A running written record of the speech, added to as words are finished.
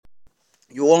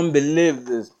You won't believe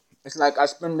this. It's like I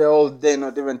spend the whole day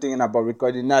not even thinking about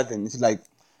recording nothing. It's like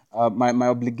my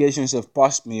obligations have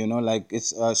passed me, like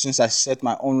it's since I set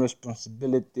my own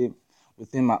responsibility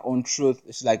within my own truth.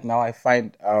 It's like now I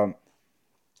find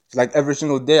it's like every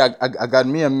single day I got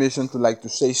me a mission to like to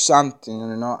say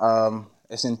something,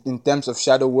 as in terms of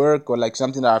shadow work or like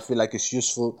something that I feel like is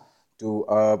useful to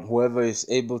whoever is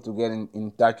able to get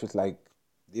in touch with like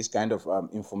this kind of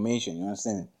information. You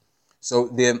understand? So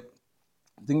the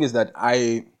thing is that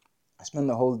I spend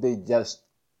the whole day just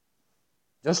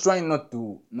trying not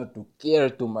to care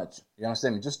too much. You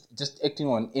understand me? Just acting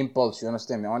on impulse. You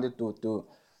understand me? I wanted to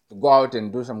go out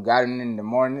and do some gardening in the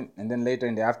morning, and then later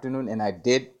in the afternoon, and I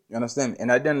did. You understand me?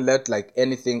 And I didn't let like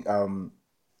anything and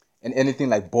anything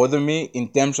like bother me in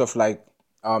terms of like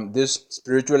this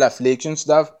spiritual affliction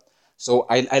stuff. So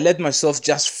I let myself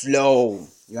just flow.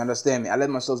 You understand me? I let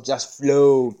myself just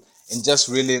flow and just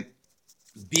really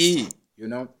be,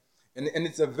 and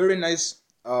it's a very nice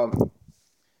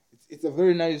it's a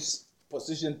very nice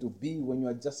position to be when you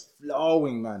are just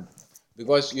flowing, man,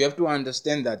 because you have to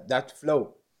understand that that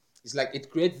flow is like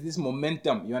it creates this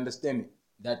momentum. You understand me?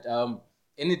 That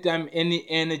anytime any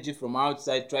energy from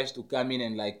outside tries to come in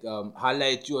and like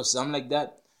highlight you or something like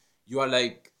that, you are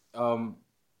like no,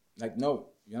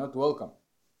 you're not welcome.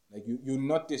 Like you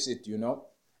notice it, and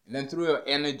then through your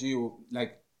energy,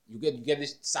 you get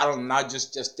this subtle nudges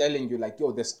just telling you like,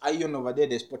 yo, there's iron over there,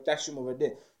 there's potassium over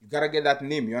there. You gotta get that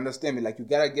neem. You understand me? Like you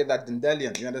gotta get that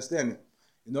dandelion. You understand me?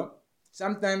 You know.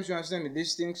 Sometimes you understand me.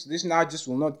 These things, these nudges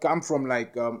will not come from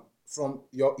like from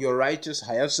your righteous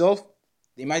higher self.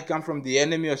 They might come from the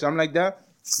enemy or something like that.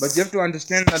 But you have to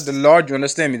understand that the Lord, you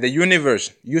understand me, the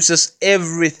universe uses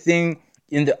everything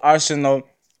in the arsenal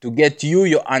to get you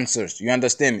your answers. You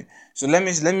understand me? So let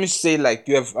me say like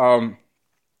you have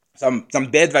some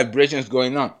bad vibrations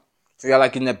going on. So you're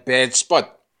like in a bad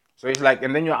spot. So it's like,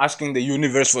 and then you're asking the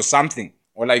universe for something,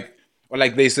 or like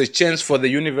there's a chance for the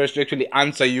universe to actually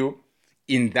answer you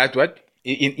in that what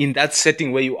in that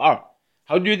setting where you are.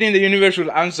 How do you think the universe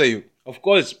will answer you? Of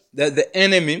course, the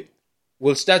enemy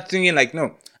will start thinking like,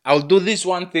 no, I'll do this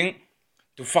one thing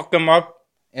to fuck them up,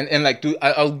 and like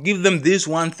I'll give them this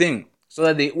one thing so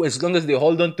that they, as long as they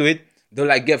hold on to it, they'll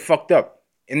like get fucked up.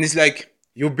 And it's like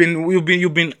you've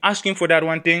been asking for that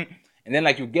one thing, and then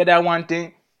like you get that one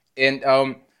thing, and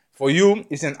for you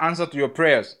it's an answer to your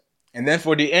prayers, and then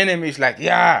for the enemy it's like,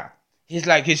 yeah,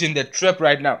 he's in the trap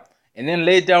right now. And then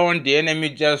later on the enemy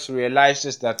just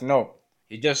realizes that no,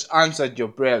 he just answered your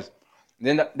prayers.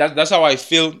 Then that's how I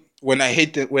feel when I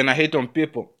hate on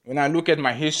people. When I look at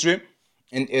my history,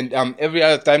 and every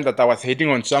other time that I was hating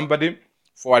on somebody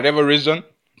for whatever reason,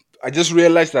 I just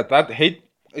realized that hate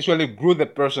actually grew the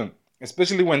person,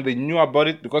 especially when they knew about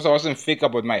it, because I wasn't fake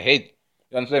about my hate.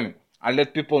 You understand me? I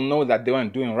let people know that they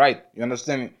weren't doing right. You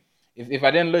understand me? If I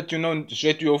didn't let you know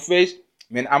straight to your face,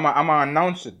 man, I'm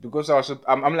announce it, because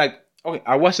I'm like, okay,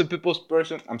 I was a people's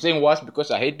person. I'm saying was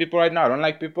because I hate people right now. I don't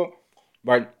like people,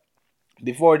 but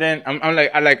before then,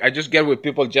 I just get with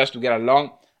people just to get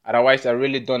along. Otherwise, I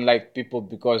really don't like people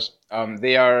because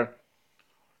they are,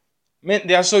 man,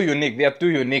 they are so unique. They are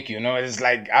too unique. It's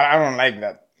like I don't like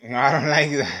that. I don't like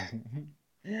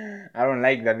that. I don't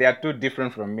like that. They are too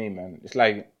different from me, man. It's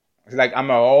like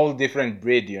I'm a whole different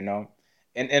breed.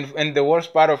 And the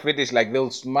worst part of it is like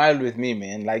they'll smile with me,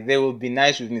 man. Like they will be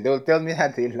nice with me. They'll tell me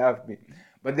that they love me.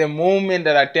 But the moment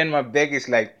that I turn my back, it's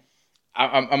like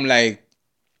I'm like,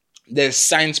 there's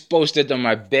signs posted on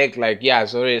my back like, yeah,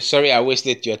 sorry I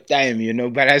wasted your time,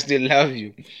 but I still love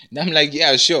you. And I'm like,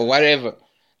 yeah, sure, whatever.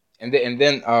 And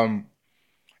then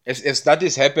as that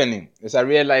is happening, as I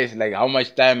realize like how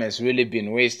much time has really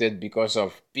been wasted because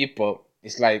of people,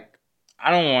 it's like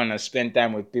I don't want to spend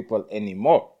time with people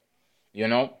anymore. you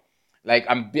know like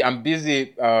I'm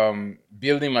busy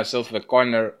building myself a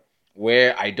corner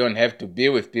where I don't have to be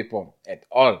with people at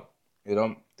all.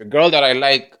 The girl that I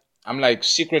like, I'm like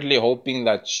secretly hoping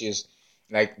that she's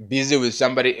like busy with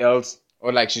somebody else,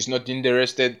 or like she's not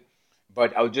interested.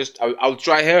 But I'll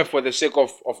try her for the sake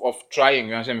of trying.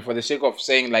 You know what I'm saying? For the sake of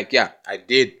saying like, yeah, I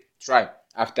did try.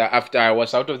 After I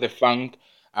was out of the funk,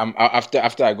 after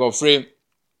I got free,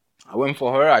 I went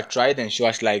for her. I tried, and she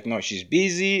was like, no, she's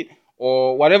busy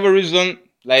or whatever reason.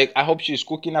 Like, I hope she's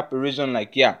cooking up a reason.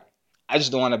 Like, yeah, I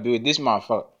just don't want to be with this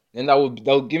motherfucker. Then that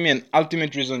will give me an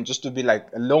ultimate reason just to be like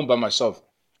alone by myself.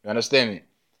 You understand me?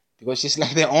 Because she's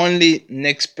like the only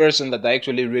next person that I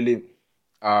actually really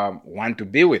want to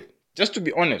be with. Just to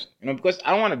be honest, because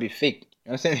I don't want to be fake.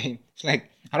 You understand me? It's like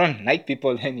I don't like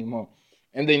people anymore,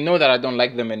 and they know that I don't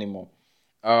like them anymore.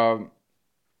 Um,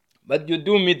 but you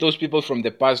do meet those people from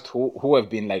the past who have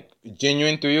been like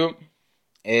genuine to you,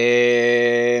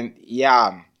 And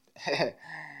yeah,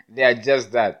 they are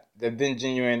just that. They've been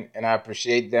genuine, and I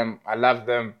appreciate them. I love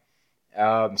them.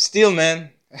 Still,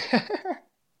 man,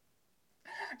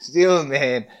 still,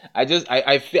 man. I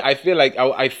feel like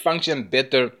I function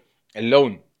better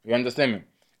alone. You understand me?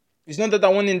 It's not that I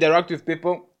won't interact with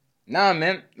people. Nah,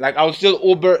 man. Like I'll still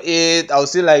Uber it. I'll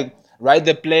still like ride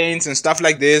the planes and stuff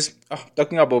like this. Oh,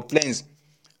 talking about planes,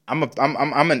 I'm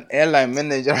an airline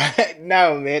manager right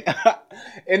now, man.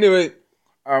 Anyway,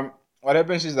 what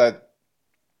happens is that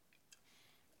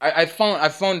I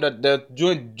found that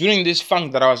during this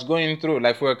funk that I was going through,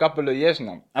 like for a couple of years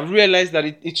now, I've realized that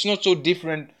it's not so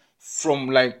different from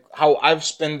like how I've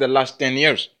spent the last 10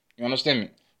 years. You understand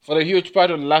me? For a huge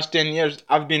part of the last 10 years,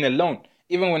 I've been alone.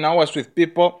 Even when I was with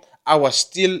people, I was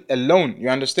still alone. You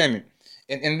understand me?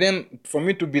 And then for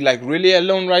me to be like really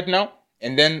alone right now,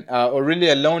 and then or really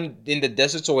alone in the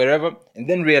deserts or wherever, and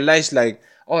then realize like,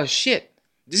 oh shit,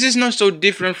 this is not so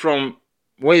different from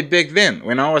way back then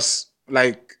when I was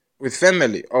like with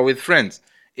family or with friends.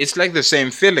 It's like the same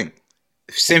feeling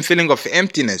of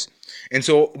emptiness. And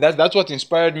so that's what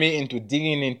inspired me into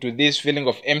digging into this feeling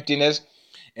of emptiness.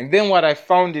 And then what I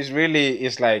found is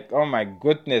like, oh my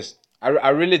goodness, I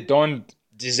really don't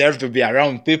deserve to be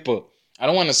around people. I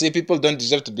don't want to say people don't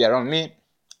deserve to be around me.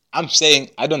 I'm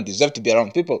saying I don't deserve to be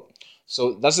around people.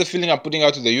 So that's the feeling I'm putting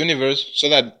out to the universe so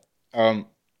that um,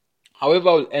 however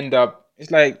I'll end up,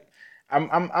 it's like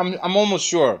I'm almost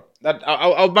sure that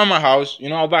I'll buy my house. You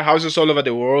know, I'll buy houses all over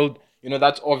the world. You know,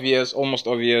 that's obvious, almost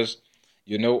obvious.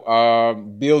 You know,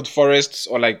 build forests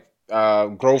or like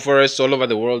grow forests all over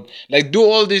the world. Like do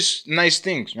all these nice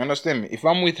things. You understand me? If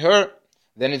I'm with her,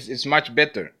 then it's much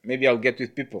better. Maybe I'll get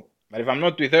with people. But if I'm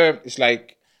not with her, it's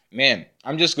like, man,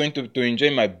 I'm just going to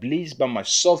enjoy my bliss by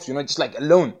myself. You know, just like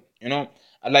alone. You know,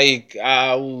 like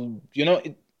you know,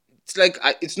 it's like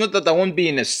it's not that I won't be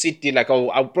in a city. Like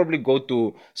I'll probably go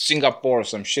to Singapore or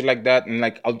some shit like that, and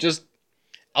like I'll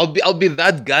be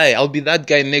that guy. I'll be that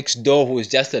guy next door who is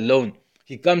just alone.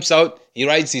 He comes out, he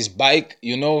rides his bike,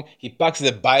 you know, he parks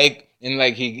the bike and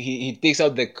like he takes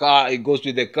out the car, he goes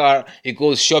with the car, he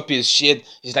goes shop his shit.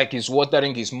 He's like he's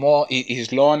watering his lawn,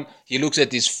 he looks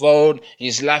at his phone,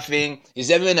 he's laughing, he's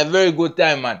having a very good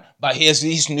time, man. But he's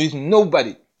with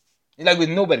nobody. It's like with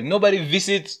nobody. Nobody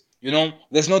visits, you know.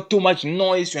 There's not too much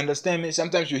noise, you understand me?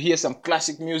 Sometimes you hear some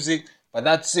classic music, but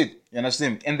that's it. You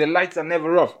understand me? And the lights are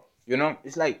never off. You know,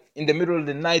 it's like in the middle of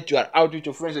the night, you are out with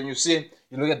your friends and you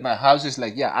look at my house, it's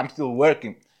like, yeah, I'm still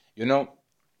working, you know.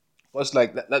 Because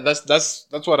like that's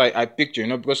what I picture, you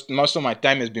know, because most of my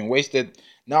time has been wasted.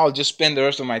 Now I'll just spend the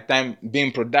rest of my time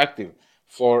being productive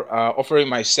for offering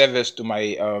my service to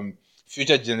my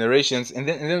future generations. And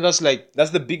then that's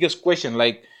the biggest question.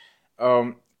 Like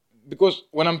um, because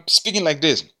when I'm speaking like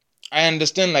this, I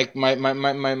understand like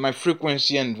my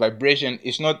frequency and vibration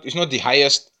is not the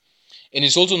highest and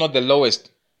it's also not the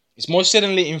lowest. It's most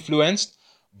certainly influenced,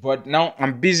 but now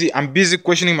I'm busy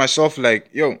questioning myself like,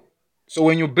 yo, so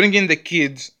when you bring in the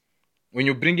kids,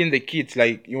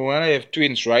 like you wanna have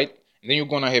twins, right? And then you're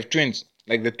gonna have twins.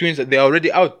 Like the twins, they're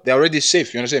already out, they're already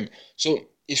safe, you understand? So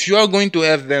if you are going to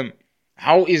have them,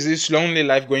 how is this lonely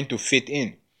life going to fit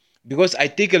in? Because I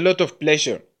take a lot of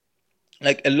pleasure,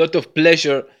 like a lot of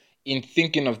pleasure in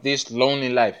thinking of this lonely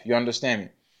life. You understand me?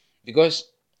 Because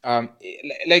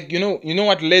like you know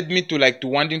what led me to like to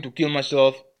wanting to kill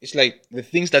myself. It's like the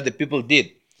things that the people did,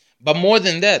 but more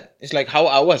than that, it's like how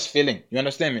I was feeling. You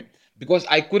understand me? Because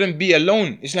I couldn't be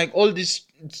alone. It's like all this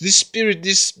spirit,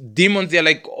 these demons, they're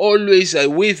like always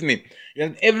with me. You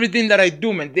know, everything that I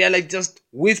do, man, they're like just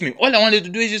with me. All I wanted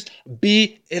to do is just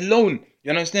be alone.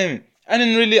 You understand me? I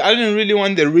didn't really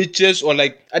want the riches, or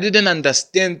like I didn't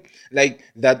understand like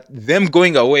that them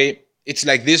going away. It's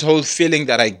like this whole feeling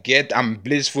that I get. I'm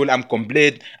blissful, I'm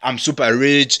complete, I'm super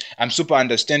rich, I'm super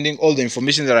understanding. All the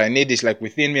information that I need is like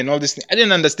within me and all this thing. I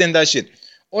didn't understand that shit.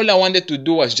 All I wanted to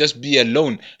do was just be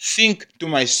alone, think to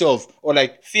myself, or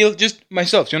like feel just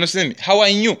myself. You understand me? How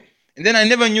I knew. And then I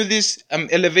never knew these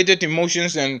elevated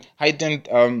emotions and heightened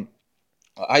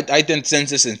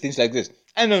senses and things like this.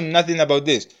 I know nothing about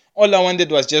this. All I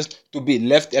wanted was just to be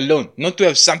left alone, not to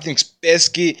have something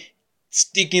pesky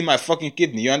stick in my fucking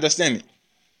kidney. You understand me?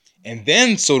 And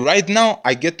then, so right now,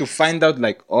 I get to find out,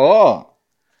 like, oh,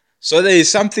 so there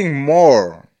is something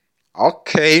more.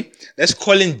 Okay, let's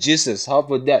call him Jesus. How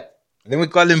about that? Then we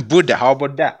call him Buddha. How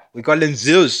about that? We call him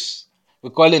Zeus. We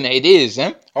call him Hades.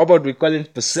 Eh? How about we call him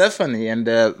Persephone?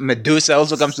 And Medusa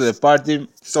also comes to the party.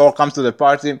 Thor comes to the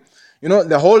party. You know,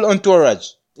 the whole entourage.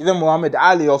 Even Muhammad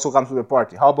Ali also comes to the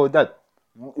party. How about that?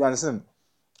 You understand?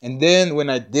 And then when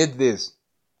I did this,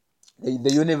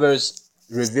 the universe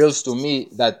reveals to me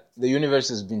that the universe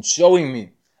has been showing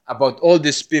me about all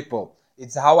these people.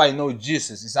 It's how I know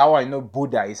Jesus. It's how I know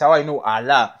Buddha. It's how I know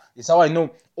Allah. It's how I know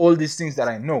all these things that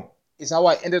I know. It's how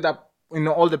I ended up in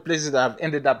all the places that I've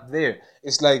ended up there.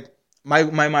 It's like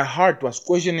my heart was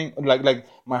questioning, like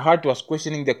my heart was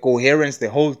questioning the coherence the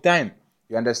whole time.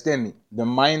 You understand me? The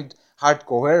mind heart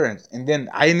coherence, and then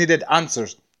I needed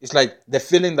answers. It's like the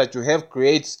feeling that you have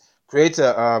creates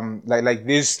a like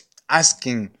this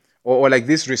asking, or like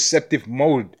this receptive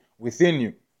mode within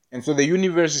you, and so the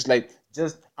universe is like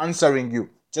just answering you.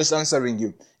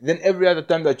 Then every other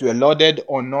time that you were loaded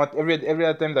or not, every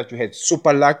other time that you had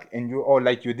super luck and you, or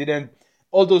like you didn't,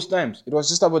 all those times it was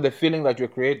just about the feeling that you're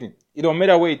creating. It don't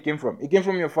matter where it came from. It came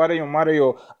from your father, your mother,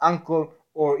 your uncle,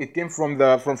 or it came from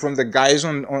the guys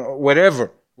on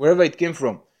wherever it came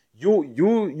from.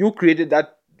 You created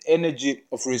that energy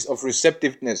of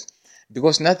receptiveness,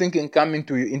 because nothing can come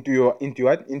into your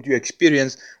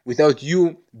experience without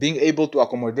you being able to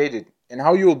accommodate it. And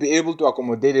how you will be able to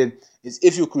accommodate it is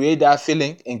if you create that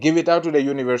feeling and give it out to the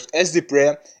universe as the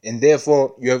prayer, and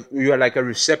therefore you are like a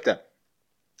receptor.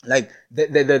 Like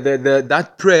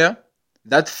that prayer,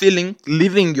 that feeling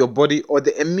leaving your body, or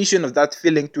the emission of that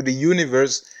feeling to the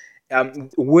universe,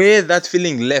 where that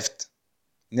feeling left.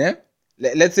 Yeah?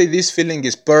 Let's say this feeling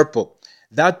is purple.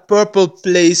 That purple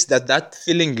place that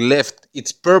feeling left,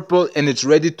 it's purple and it's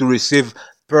ready to receive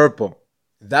purple.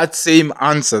 That same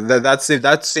answer,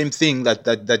 that same thing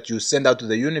that you send out to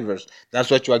the universe, that's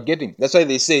what you are getting. That's why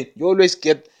they say you always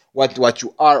get what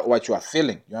you are, what you are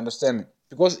feeling. You understand me?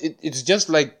 Because it's just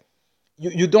like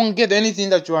you don't get anything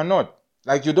that you are not.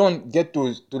 Like you don't get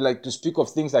to speak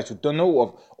of things that you don't know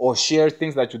of, or share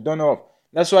things that you don't know of.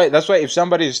 That's why if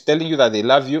somebody is telling you that they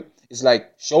love you, it's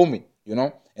like, show me,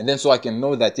 and then so I can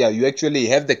know that, yeah, you actually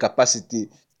have the capacity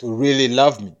to really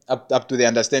love me, up to the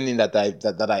understanding that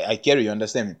I carry. You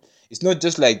understand me? It's not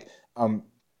just like,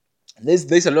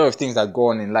 there's a lot of things that go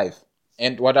on in life,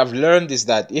 and what I've learned is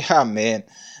that, yeah, man,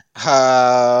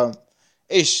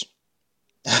 ish.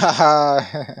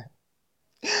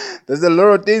 There's a lot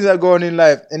of things that go on in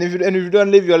life, and if you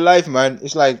don't live your life, man,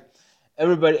 it's like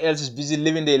everybody else is busy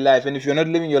living their life, and if you're not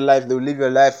living your life, they'll live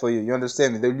your life for you. You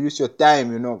understand me? They'll use your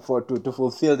time, for to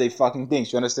fulfill their fucking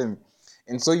things. You understand me?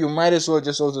 And so you might as well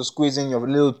just also squeeze in your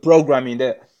little program in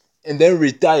there, and then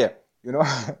retire.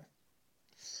 Not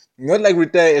like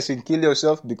retire as in kill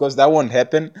yourself, because that won't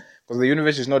happen, because the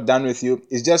universe is not done with you.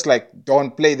 It's just like,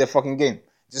 don't play the fucking game.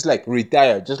 Just like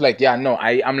retire. Just like, yeah, no,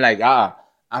 I'm like,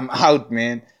 I'm out,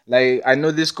 man. Like, I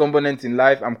know these components in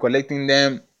life. I'm collecting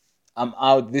them. I'm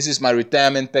out. This is my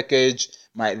retirement package.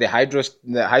 The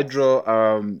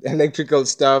hydro electrical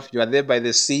stuff. You are there by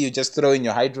the sea. You just throw in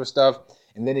your hydro stuff,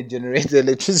 and then it generates the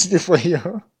electricity for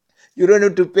you. You don't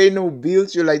have to pay no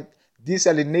bills. You're like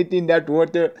desalinating that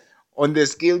water on the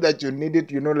scale that you need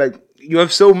it. Like, you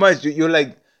have so much. You're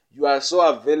like, you are so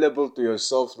available to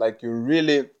yourself. Like, you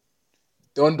really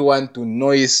don't want to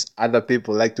noise other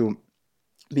people, like to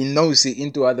be nosy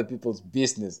into other people's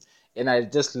business. And I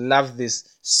just love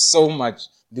this so much,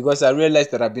 because I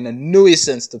realized that I've been a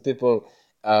nuisance to people,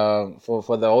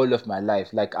 for the whole of my life.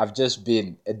 Like, I've just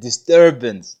been a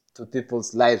disturbance to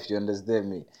people's life. You understand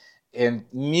me? And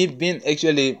me being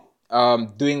actually,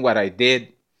 doing what I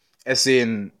did, as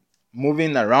in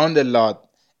moving around a lot,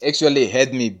 actually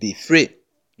had me be free.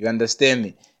 You understand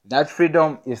me? That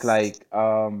freedom is like,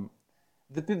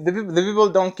 the people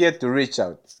don't care to reach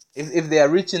out. If they are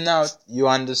reaching out, you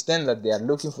understand that they are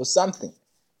looking for something.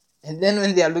 And then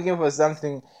when they are looking for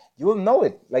something, you will know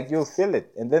it. Like, you'll feel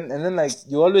it. And then like,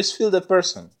 you always feel the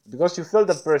person, because you feel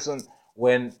the person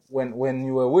when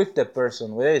you were with the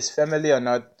person, whether it's family or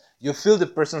not. You feel the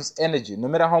person's energy, no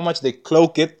matter how much they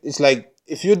cloak it. It's like,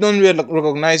 if you don't really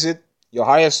recognize it, your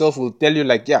higher self will tell you,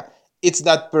 like, yeah, it's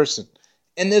that person.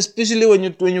 And especially when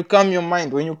you calm your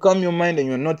mind and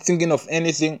you're not thinking of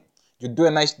anything, you do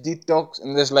a nice detox,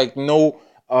 and there's like no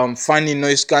funny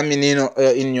noise coming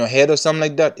in your head or something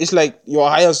like that. It's like your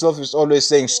higher self is always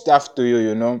saying stuff to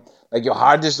you. Like, your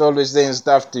heart is always saying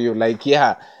stuff to you, like,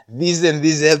 yeah, this and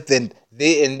this happened,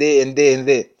 they and they and they and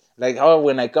they. Like, how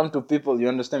when I come to people, you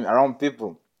understand me, around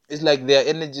people, it's like their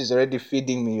energy is already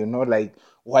feeding me, like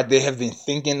what they have been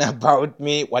thinking about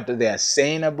me, what they are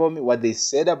saying about me, what they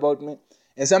said about me.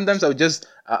 And sometimes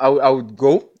I would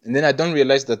go, and then I don't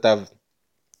realize that I've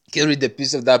carried the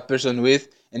piece of that person with.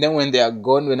 And then when they are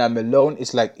gone, when I'm alone,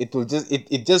 it's like it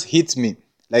just hits me,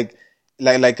 like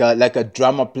like a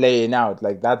drama playing out.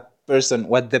 Like, that person,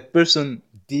 what the person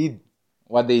did,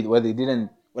 what they didn't,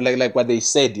 like what they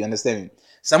said. You understand me?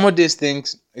 Some of these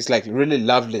things, it's like really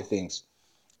lovely things.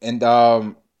 And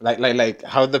like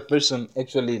how the person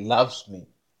actually loves me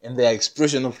and their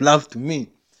expression of love to me.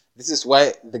 This is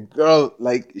why the girl,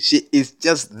 like, she is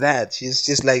just that. She's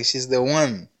just like, she's the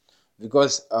one.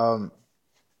 Because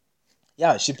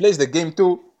yeah, she plays the game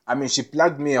too. I mean, she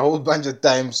plugged me a whole bunch of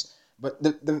times. But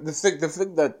the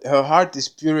fact that her heart is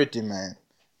purity, man.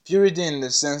 Purity in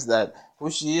the sense that who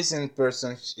she is in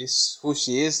person is who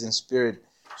she is in spirit.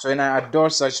 So, and I adore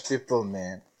such people,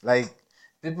 man. Like,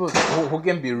 people who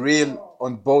can be real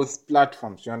on both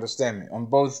platforms. You understand me? On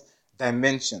both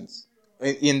dimensions.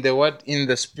 In the what? In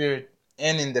the spirit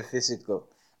and in the physical.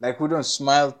 Like, who don't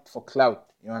smile for clout.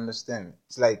 You understand me?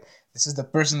 It's like, this is the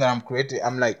person that I'm creating.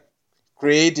 I'm like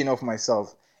creating of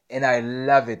myself, and I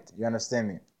love it. You understand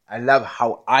me? I love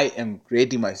how I am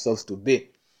creating myself to be.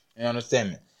 You understand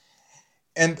me?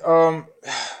 And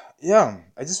yeah,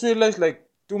 I just realized like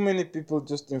too many people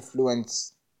just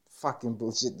influence fucking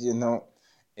bullshit,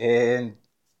 and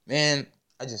man,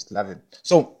 I just love it.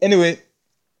 So anyway,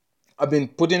 I've been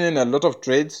putting in a lot of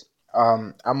trades.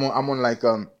 I'm on like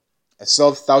a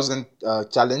 12,000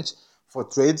 challenge for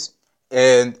trades,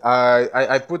 and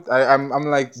I'm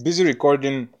like busy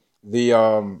recording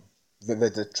the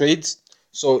trades,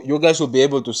 so you guys will be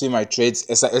able to see my trades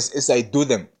as I do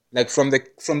them, like from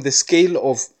the scale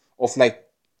of like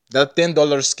that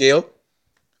 $10 scale.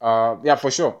 Yeah,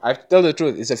 for sure. I tell the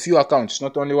truth. It's a few accounts,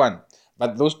 not only one.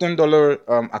 But those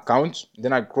 $10 accounts,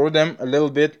 then I grow them a little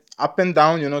bit up and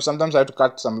down. Sometimes I have to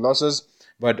cut some losses.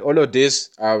 But all of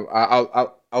this,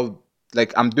 I'll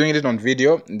like, I'm doing it on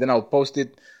video, and then I'll post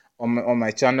it on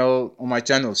my channel, on my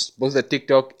channels, both the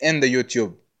TikTok and the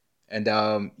YouTube,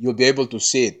 and you'll be able to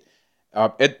see it.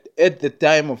 At the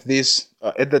time of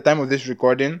this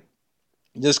recording,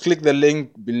 just click the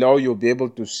link below. You'll be able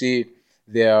to see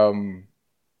the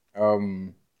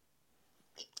um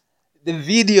the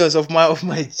videos of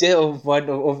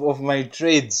my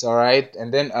trades, all right,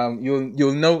 and then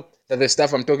you'll know that the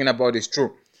stuff I'm talking about is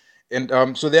true.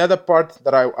 And so the other part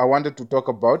that I wanted to talk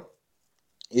about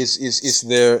is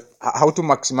the how to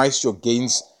maximize your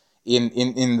gains in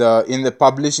the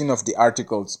publishing of the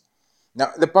articles.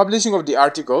 Now, the publishing of the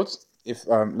articles, if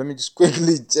let me just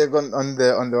quickly check on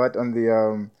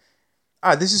the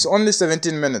this is only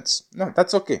 17 minutes. No,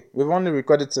 that's okay. We've only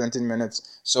recorded 17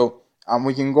 minutes. So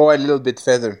we can go a little bit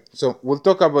further. So we'll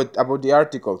talk about the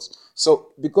articles. So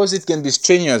because it can be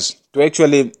strenuous to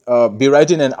actually be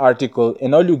writing an article,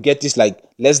 and all you get is like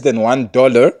less than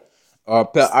 $1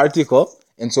 per article.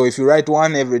 And so if you write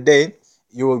one every day,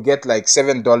 you will get like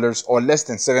 $7 or less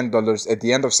than $7 at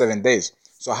the end of 7 days.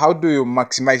 So how do you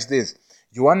maximize this?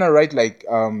 You want to write like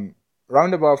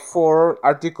round about 4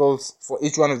 articles for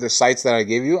each one of the sites that I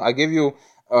gave you. I gave you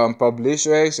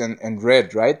PublishX and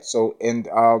Red, right? So, and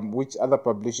which other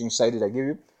publishing site did I give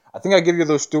you? I think I gave you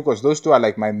those two because those two are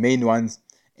like my main ones,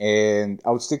 and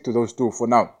I'll stick to those two for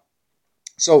now.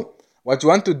 So what you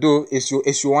want to do is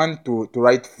you want to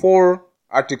write 4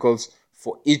 articles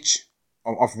for each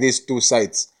of these two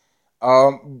sites.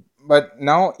 But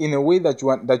now, in a way that you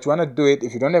want to do it,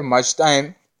 if you don't have much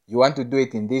time, you want to do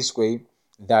it in this way.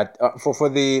 That for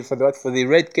the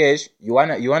Red Cache, you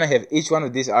wanna have each one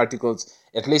of these articles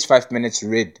at least 5 minutes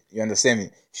read. You understand me?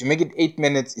 If you make it 8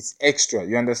 minutes, it's extra.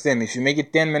 You understand me? If you make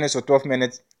it 10 minutes or 12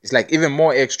 minutes, it's like even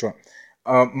more extra.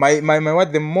 My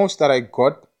what, the most that I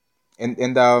got, and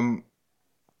the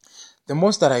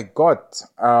most that I got,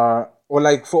 or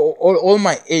like for all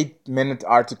my 8 minute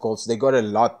articles, they got a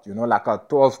lot, like a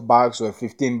 $12 or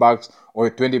 $15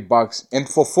 or $20. And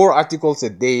for 4 articles a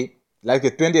day, like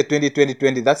a 20, a 20, 20,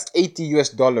 20, that's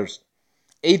 $80.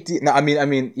 80, no,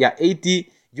 yeah,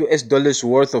 $80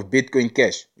 worth of Bitcoin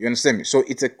Cash. You understand me? So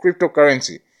it's a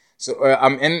cryptocurrency. So,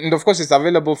 and of course, it's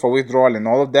available for withdrawal and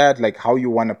all of that, like how you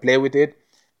want to play with it,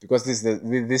 because this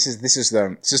is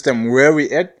the system where we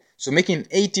at. So making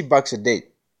 $80 a day,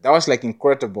 that was like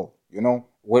incredible,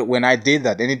 when I did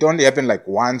that, and it only happened like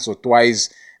once or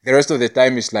twice. The rest of the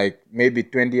time is like maybe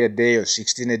 20 a day or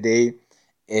 16 a day,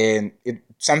 and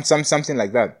something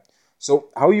like that. So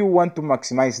how you want to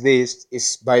maximize this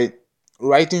is by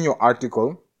writing your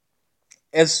article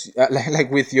as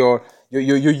like with you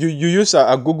use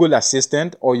a Google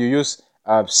Assistant, or you use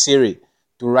Siri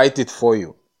to write it for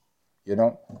you.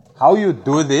 How you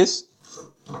do this?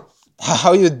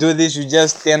 You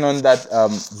just turn on that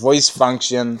voice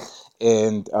function,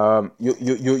 and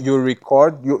you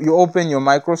record. You open your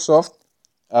Microsoft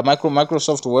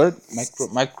Word,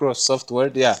 Microsoft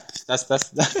Word. Yeah, that's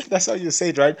that's how you say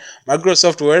it, right?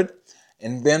 Microsoft Word,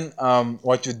 and then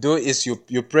what you do is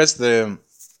you press the.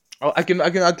 Oh, I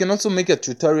can also make a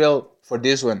tutorial for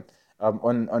this one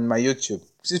on my YouTube.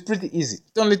 It's pretty easy.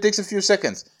 It only takes a few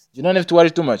seconds. You don't have to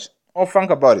worry too much. All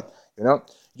frank about it. You know,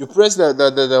 you press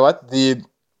the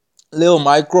little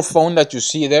microphone that you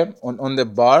see there on the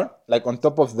bar, like on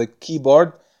top of the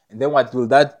keyboard, and then what will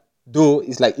that do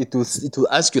is like it will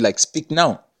ask you like speak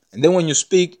now, and then when you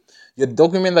speak, your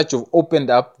document that you've opened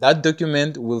up, that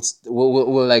document will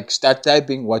like start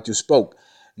typing what you spoke.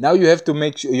 Now you have to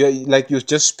make sure you're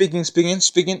just speaking,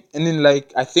 and in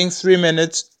like I think 3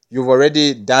 minutes you've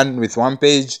already done with one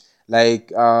page.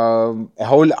 Like a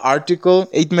whole article,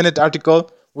 8 minute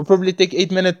article will probably take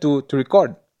 8 minutes to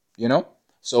record. You know,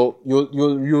 so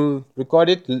you'll record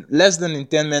it less than in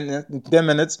 10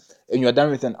 minutes, and you're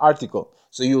done with an article.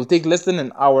 So you'll take less than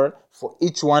an hour for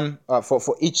each one,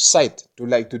 for each site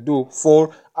to do 4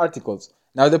 articles.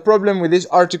 Now the problem with these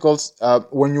articles,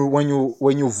 when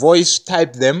you voice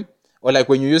type them, or like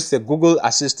when you use the Google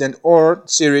Assistant or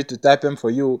Siri to type them for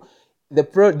you,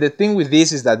 the thing with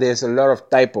this is that there's a lot of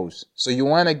typos. So you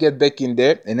want to get back in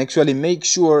there and actually make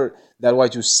sure that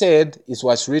what you said is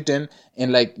what's written,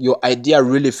 and like your idea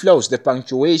really flows, the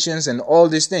punctuations and all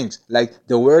these things, like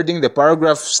the wording, the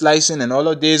paragraph slicing and all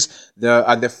of this,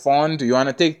 the font. You want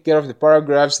to take care of the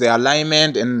paragraphs, the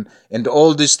alignment, and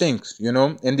all these things,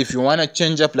 and if you want to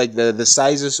change up like the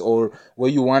sizes, or where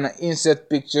you want to insert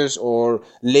pictures or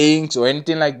links or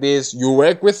anything like this, you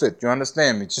work with it. You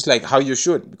understand? It's just like how you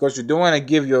should, because you don't want to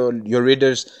give your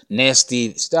readers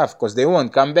nasty stuff, because they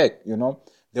won't come back.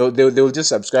 They'll just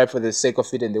subscribe for the sake of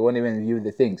it, and they won't even view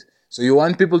the things. So you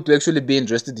want people to actually be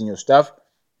interested in your stuff,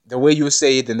 the way you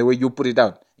say it and the way you put it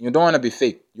out. You don't want to be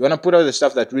fake. You want to put out the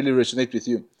stuff that really resonates with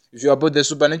you. If you're about the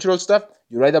supernatural stuff,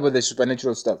 you write about the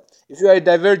supernatural stuff. If you are a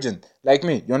divergent like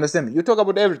me, you understand me, you talk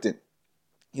about everything.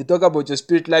 You talk about your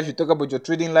spirit life, you talk about your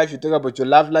trading life, you talk about your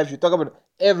love life, you talk about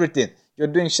everything. You're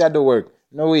doing shadow work.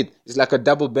 No, it's like a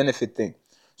double benefit thing.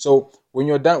 So when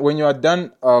you are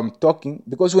done talking,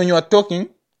 because when you are talking,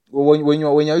 when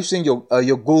you're using your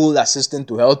Google Assistant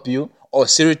to help you, or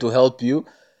Siri to help you,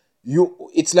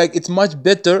 it's like it's much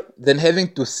better than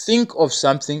having to think of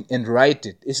something and write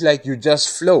it. It's like you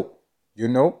just flow.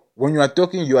 When you are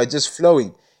talking, you are just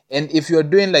flowing. And if you're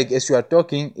doing like as you are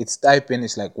talking, it's typing.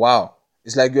 It's like wow.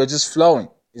 It's like you're just flowing.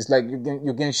 It's like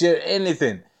you can share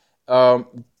anything.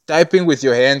 Typing with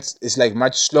your hands is like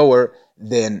much slower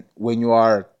than when you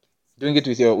are doing it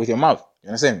with your mouth. You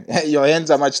understand? Your hands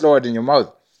are much slower than your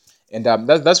mouth. And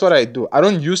that's what I do. I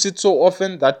don't use it so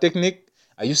often, that technique.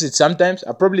 I use it sometimes.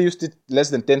 I probably used it less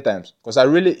than 10 times, because I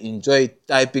really enjoy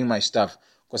typing my stuff,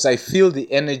 because I feel the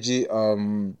energy.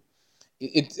 When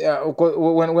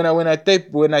I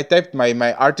typed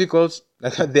my articles,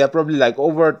 like they are probably like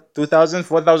over 2,000,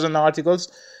 4,000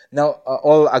 articles now,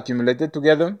 all accumulated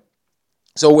together.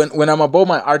 So when I'm about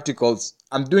my articles,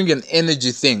 I'm doing an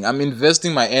energy thing. I'm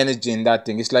investing my energy in that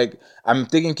thing. It's like I'm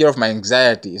taking care of my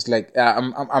anxiety. It's like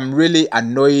I'm really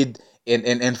annoyed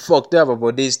and fucked up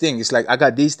about these things. It's like I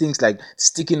got these things like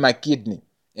sticking my kidney.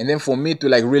 And then for me to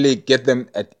like really get them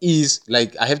at ease,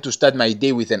 like I have to start my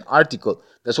day with an article.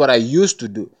 That's what I used to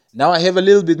do. Now I have a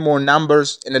little bit more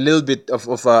numbers and a little bit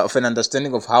of an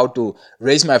understanding of how to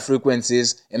raise my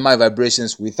frequencies and my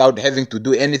vibrations without having to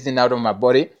do anything out of my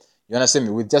body. You understand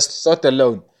me? With just thought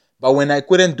alone. But when I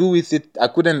couldn't do with it, I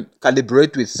couldn't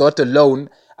calibrate with thought alone.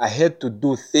 I had to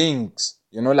do things,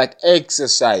 like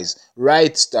exercise,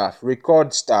 write stuff,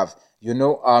 record stuff,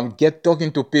 get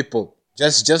talking to people,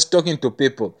 just talking to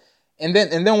people. And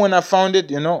then when I found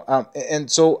it, and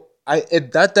so I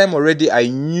at that time already I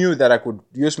knew that I could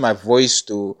use my voice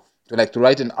to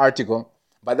write an article,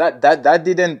 but that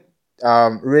didn't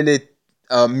really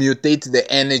mutate the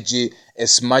energy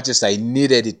as much as I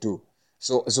needed it to.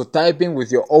 So typing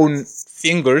with your own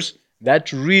fingers,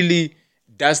 that really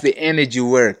does the energy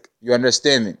work. You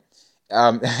understand me?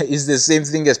 It's the same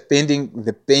thing as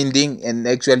painting and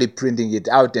actually printing it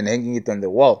out and hanging it on the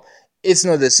wall. It's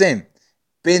not the same.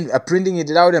 Printing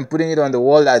it out and putting it on the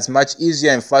wall, that's much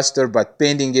easier and faster, but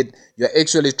painting it, you're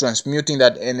actually transmuting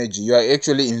that energy. You are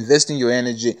actually investing your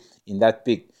energy in that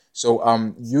pic. So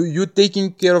you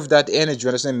taking care of that energy. You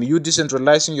understand me? You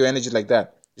decentralizing your energy like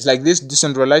that. It's like this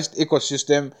decentralized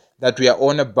ecosystem that we are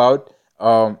on about.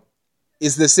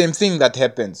 It's the same thing that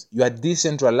happens. You are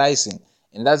decentralizing,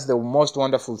 and that's the most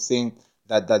wonderful thing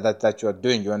that you are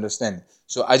doing. You understand?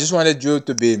 So I just wanted you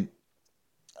to be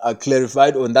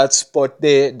clarified on that spot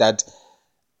there, that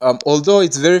although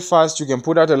it's very fast, you can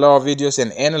put out a lot of videos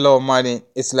and earn a lot of money.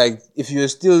 It's like if you're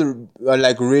still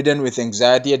like ridden with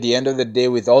anxiety at the end of the day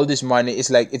with all this money, it's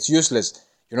like it's useless.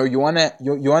 You wanna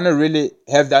really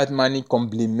have that money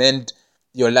complement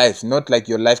your life, not like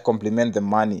your life complement the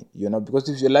money. Because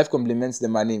if your life complements the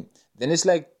money, then it's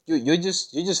like you're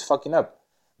just fucking up.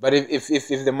 But if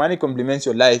the money complements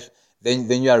your life,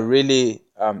 then you are really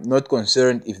not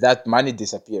concerned if that money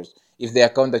disappears, if the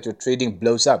account that you're trading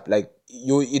blows up. Like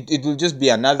it will just be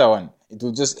another one. It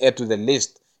will just add to the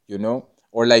list,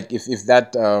 or like if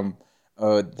that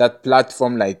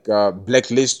platform like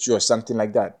blacklists you or something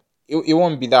like that. It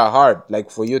won't be that hard like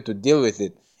for you to deal with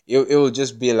it. It will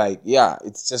just be like, yeah,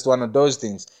 it's just one of those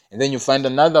things, and then you find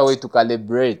another way to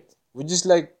calibrate, which is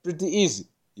like pretty easy.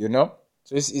 So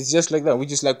it's just like that,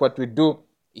 which is like what we do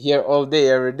here all day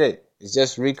every day. It's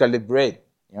just recalibrate.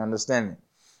 You understand me?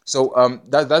 So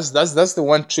that's the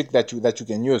one trick that you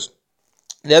can use.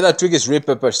 The other trick is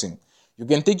repurposing. You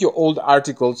can take your old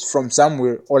articles from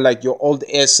somewhere, or like your old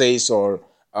essays, or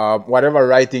whatever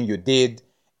writing you did,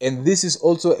 and this is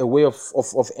also a way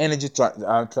of energy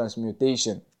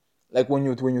transmutation. Like when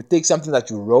you take something that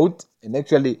you wrote and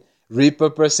actually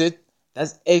repurpose it,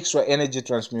 that's extra energy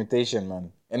transmutation,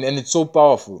 man. And it's so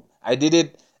powerful. I did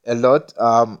it a lot.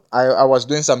 I was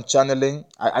doing some channeling.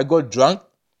 I got drunk.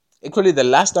 Actually, the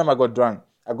last time I got drunk,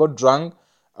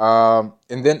 and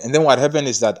then what happened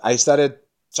is that I started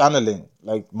channeling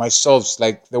like myself,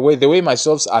 like the way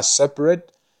myself are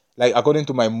separate, like according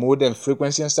to my mood and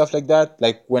frequency and stuff like that.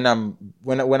 Like when I'm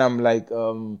like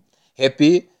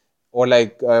happy, or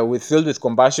like with filled with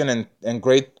compassion and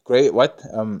great what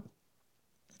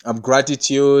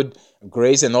gratitude,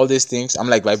 grace, and all these things, I'm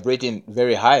like vibrating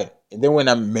very high. And then when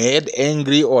I'm mad,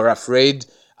 angry, or afraid,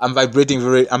 I'm vibrating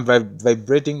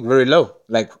very low.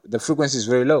 Like the frequency is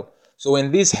very low. So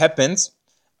when this happens,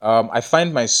 I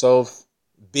find myself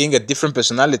being a different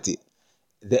personality.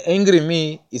 The angry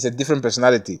me is a different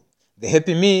personality. The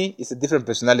happy me is a different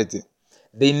personality.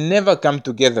 They never come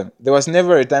together. There was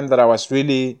never a time that I was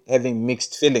really having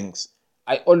mixed feelings.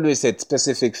 I always had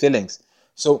specific feelings.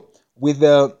 So with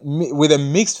the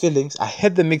mixed feelings, I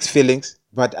had the mixed feelings,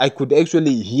 but I could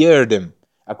actually hear them.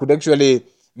 I could actually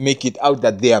make it out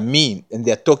that they are me and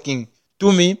they are talking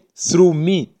to me through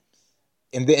me.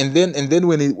 And then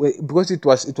because it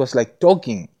was like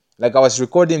talking, like I was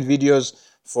recording videos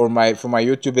for my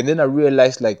YouTube, and then I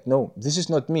realized, like, no, this is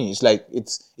not me. It's like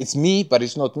it's me, but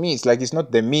it's not me. It's like it's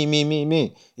not the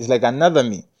me. It's like another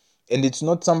me, and it's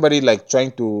not somebody like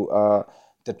trying to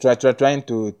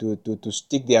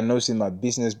stick their nose in my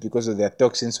business because of their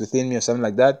toxins within me or something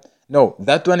like that. No,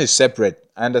 that one is separate.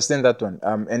 I understand that one.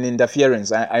 And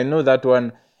interference, I know that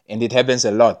one, and it happens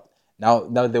a lot. Now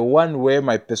the one where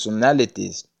my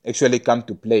personalities actually come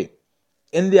to play,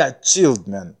 and they are chilled,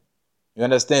 man. You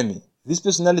understand me? These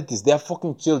personalities, they are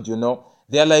fucking chilled.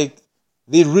 They're like,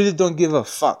 they really don't give a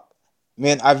fuck.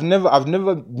 Man, I've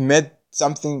never met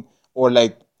something, or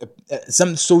like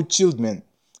some so chilled, man.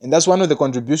 And that's one of the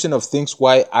contribution of things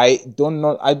why I don't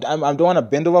know. I don't want to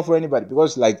bend over for anybody,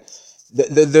 because like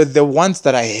the ones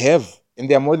that I have, and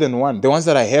there are more than one. The ones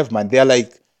that I have, man, they are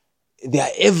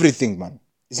everything, man.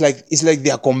 It's like they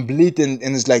are complete, and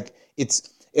it's like, it's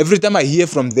every time I hear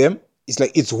from them, it's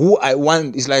like it's who I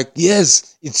want. It's like,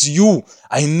 yes, it's you.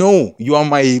 I know you are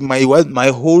my what, my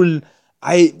whole.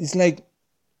 It's like,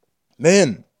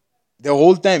 man, the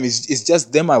whole time it's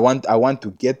just them I want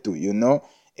to get to.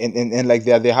 And like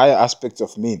they are the higher aspects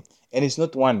of me, and it's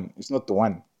not the one,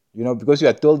 because you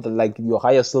are told that like your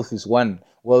higher self is one.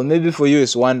 Well, maybe for you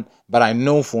it's one, but I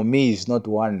know for me it's not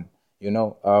one.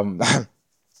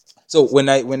 So when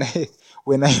I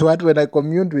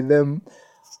communed with them,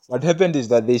 what happened is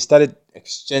that they started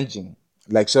exchanging,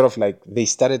 like sort of like they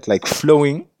started like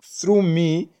flowing through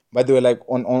me, but they were like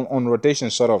on rotation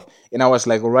sort of. And I was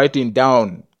like writing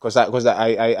down, because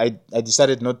I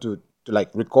decided not to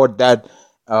like record that.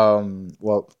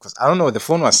 Well, because I don't know, the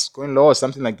phone was going low or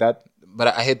something like that, but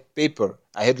I had paper.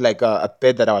 I had like a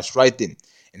pad that I was writing,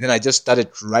 and then I just started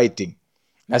writing.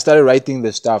 I started writing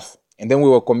the stuff, and then we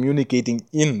were communicating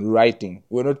in writing.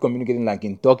 We were not communicating like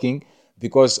in talking,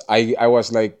 because I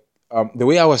was like, the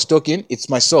way I was talking, it's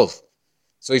myself.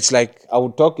 So it's like I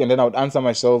would talk and then I would answer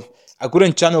myself. I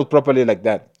couldn't channel properly like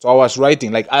that. So I was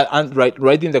writing, like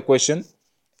writing the question,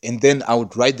 and then I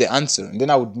would write the answer, and then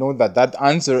I would know that that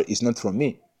answer is not from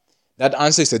me. That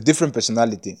answer is a different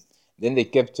personality. Then they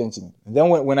kept changing. And then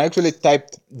when I actually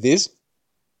typed this,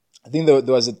 I think there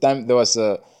was a time, there was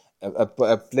a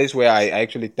place where I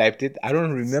actually typed it. I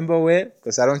don't remember where,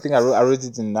 because I don't think I wrote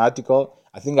it in an article.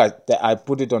 I think I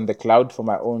put it on the cloud for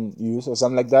my own use or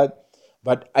something like that.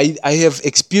 But I have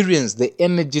experienced the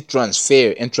energy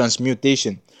transfer and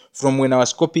transmutation from when I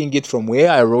was copying it from where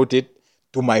I wrote it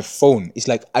to my phone. It's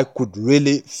like I could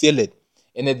really feel it.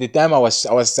 And at the time I was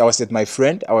at my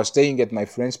friend. I was staying at my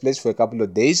friend's place for a couple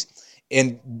of days,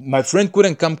 and my friend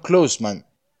couldn't come close, man.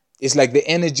 It's like the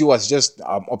energy was just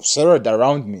absurd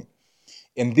around me.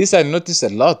 And this I notice a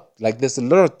lot. Like there's a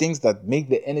lot of things that make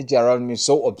the energy around me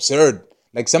so absurd.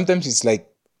 Like sometimes it's like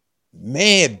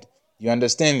mad. You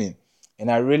understand me? And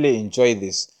I really enjoy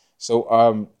this.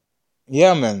 So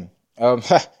yeah, man. A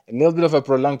little bit of a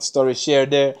prolonged story share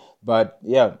there, but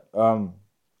yeah,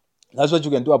 that's what you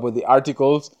can do about the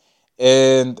articles.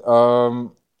 And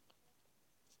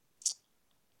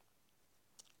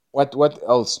what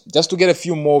else? Just to get a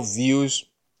few more views,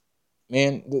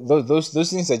 man. Those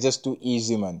things are just too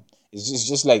easy, man. It's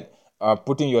just like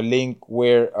putting your link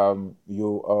where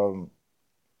you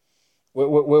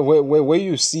where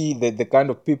you see the kind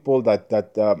of people that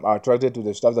are attracted to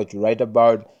the stuff that you write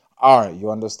about are. You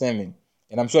understand me?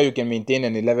 And I'm sure you can maintain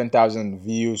an 11,000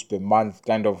 views per month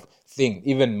kind of thing,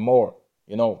 even more.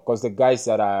 Because the guys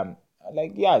that are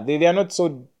like, yeah, they are not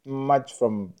so much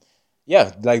from,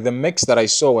 yeah, like the mix that I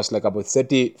saw was like about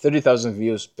 30,000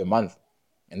 views per month,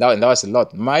 and that was a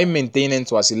lot. My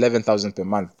maintenance was 11,000 per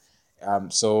month.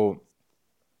 So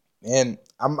and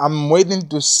I'm waiting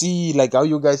to see like how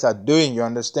you guys are doing. You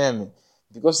understand me?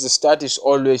 Because the start is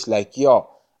always like, yo,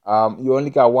 you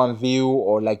only got one view,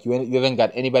 or like you haven't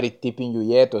got anybody tipping you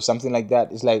yet, or something like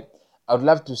that. It's like I would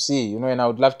love to see, and I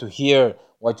would love to hear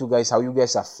how you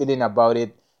guys are feeling about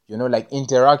it. Like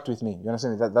interact with me. You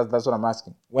understand me? That's what I'm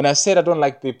asking. When I said I don't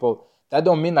like people, that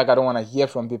don't mean like I don't want to hear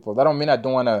from people. That don't mean I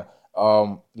don't want to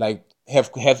like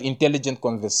have intelligent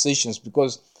conversations,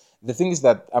 because the thing is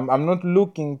that I'm not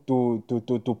looking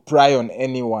to pry on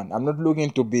anyone. I'm not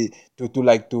looking to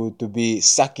be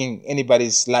sucking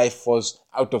anybody's life force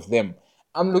out of them.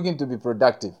 I'm looking to be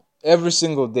productive every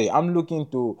single day. I'm looking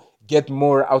to get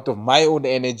more out of my own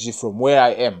energy from where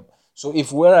I am. So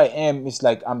if where I am is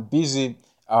like I'm busy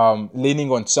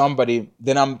leaning on somebody,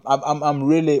 then I'm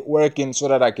really working so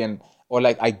that I can, or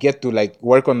like I get to like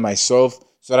work on myself,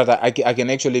 so that I can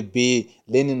actually be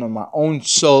leaning on my own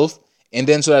self, and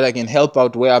then so that I can help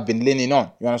out where I've been leaning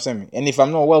on. You understand me? And if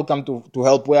I'm not welcome to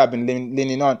help where I've been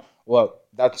leaning on, well,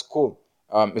 that's cool.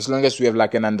 As long as we have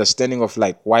like an understanding of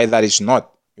like why that is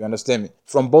not. You understand me?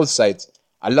 From both sides.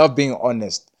 I love being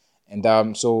honest, and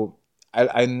so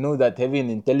I know that having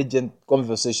intelligent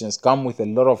conversations come with a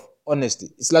lot of honesty.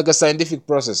 It's like a scientific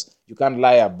process. You can't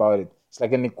lie about it. It's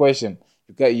like an equation.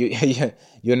 You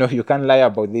can't lie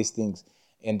about these things,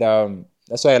 and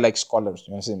that's why I like scholars.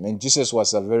 You know what I'm saying? And Jesus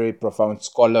was a very profound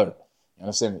scholar. You know what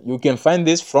I'm saying? You can find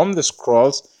this from the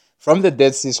scrolls, from the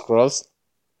Dead Sea Scrolls,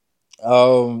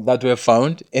 that were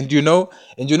found, and you know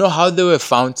how they were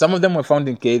found. Some of them were found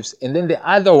in caves, and then the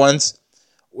other ones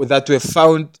that were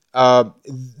found.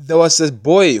 There was this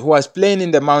boy who was playing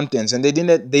in the mountains, and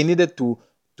they needed to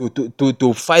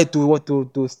fight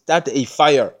to start a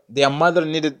fire. The mother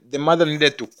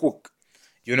needed to cook.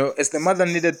 As the mother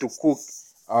needed to cook,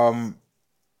 um,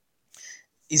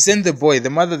 he sent the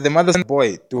mother sent the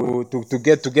boy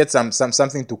to get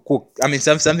something to cook. I mean,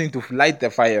 something to light the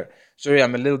fire. Sorry,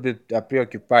 I'm a little bit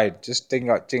preoccupied, just taking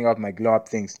out my glow up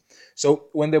things. So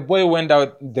when the boy went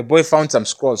out, the boy found some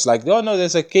scrolls. Like, oh no,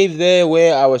 there's a cave there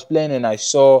where I was playing and I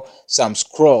saw some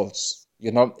scrolls.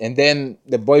 And then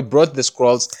the boy brought the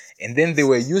scrolls, and then they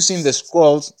were using the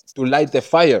scrolls to light the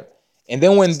fire. And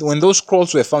then when those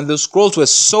scrolls were found, those scrolls were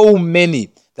so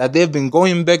many that they've been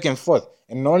going back and forth.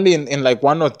 And only in like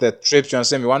one of the trips, you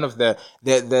understand me, one of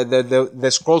the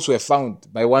scrolls were found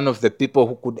by one of the people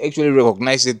who could actually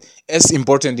recognize it as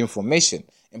important information.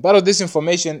 And part of this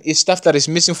information is stuff that is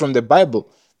missing from the Bible,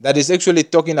 that is actually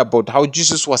talking about how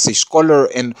Jesus was a scholar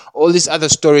and all these other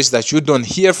stories that you don't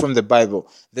hear from the Bible.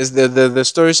 There's the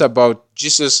stories about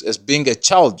Jesus as being a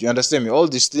child, you understand me? All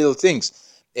these little things.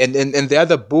 And the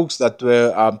other books that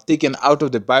were taken out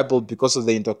of the Bible because of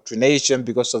the indoctrination,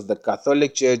 because of the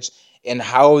Catholic Church, and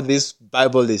how this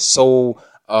Bible is so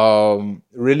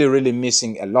really, really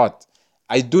missing a lot.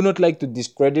 I do not like to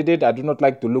discredit it. I do not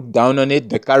like to look down on it,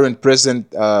 the current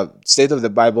present state of the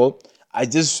Bible. I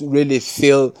just really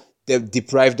feel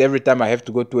deprived every time I have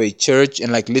to go to a church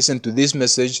and like listen to this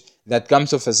message that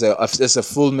comes off as a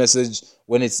full message,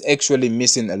 when it's actually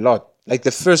missing a lot. Like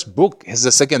the first book has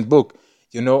a second book,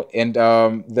 and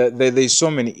there's so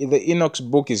many. The Enoch's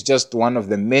book is just one of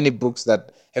the many books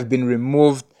that have been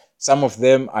removed. Some of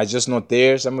them are just not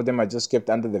there. Some of them are just kept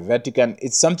under the Vatican.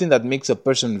 It's something that makes a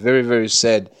person very, very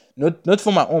sad. Not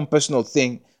for my own personal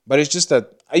thing, but it's just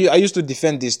that I used to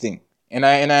defend this thing, and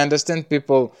I understand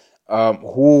people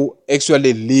who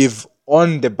actually live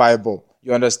on the Bible.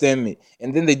 You understand me?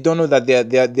 And then they don't know that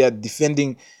they are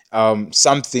defending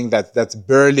something that's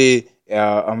barely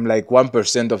like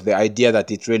 1% of the idea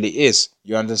that it really is.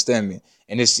 You understand me?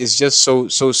 And it's just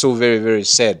so very, very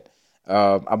sad,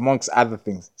 amongst other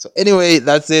things. So anyway,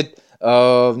 that's it.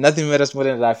 Nothing matters more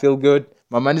than that I feel good.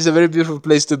 My mind is a very beautiful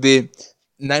place to be.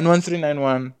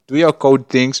 91391. Do your code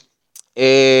things.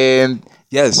 And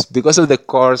yes, because of the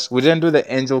course, we didn't do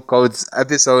the angel codes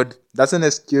episode. That's an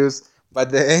excuse,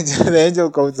 but the angel, the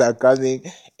angel codes are coming,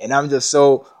 and I'm just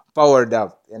so powered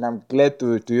up, and I'm glad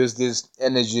to use this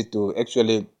energy to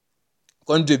actually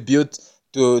contribute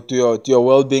to your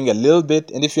well-being a little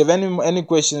bit. And if you have any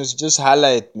questions, just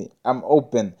highlight me. I'm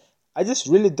open. I just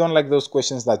really don't like those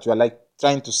questions that you are like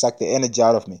trying to suck the energy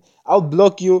out of me. I'll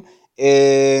block you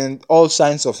and all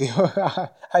signs of you.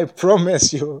 I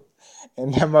promise you.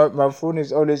 And then my phone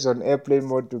is always on airplane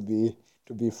mode, to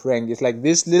be frank. It's like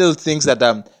these little things that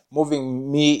are moving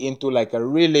me into like a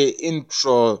really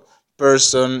intro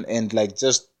person, and like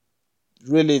just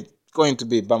really going to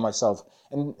be by myself.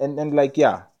 And like,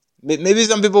 yeah, maybe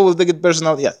some people will take it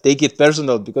personal. Yeah, take it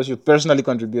personal because you personally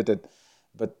contributed,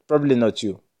 but probably not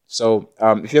you. So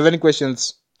if you have any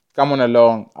questions, come on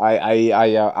along.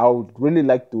 I would really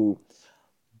like to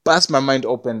bust my mind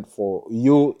open for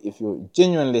you if you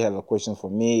genuinely have a question for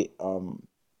me.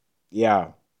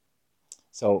 Yeah,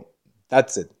 so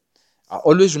that's it.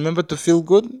 Always remember to feel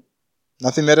good.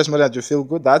 Nothing matters more than you feel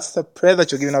good. That's the prayer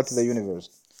that you're giving out to the universe.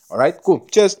 All right, cool.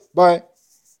 Cheers. Bye.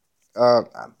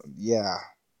 Yeah,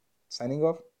 signing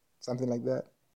off, something like that.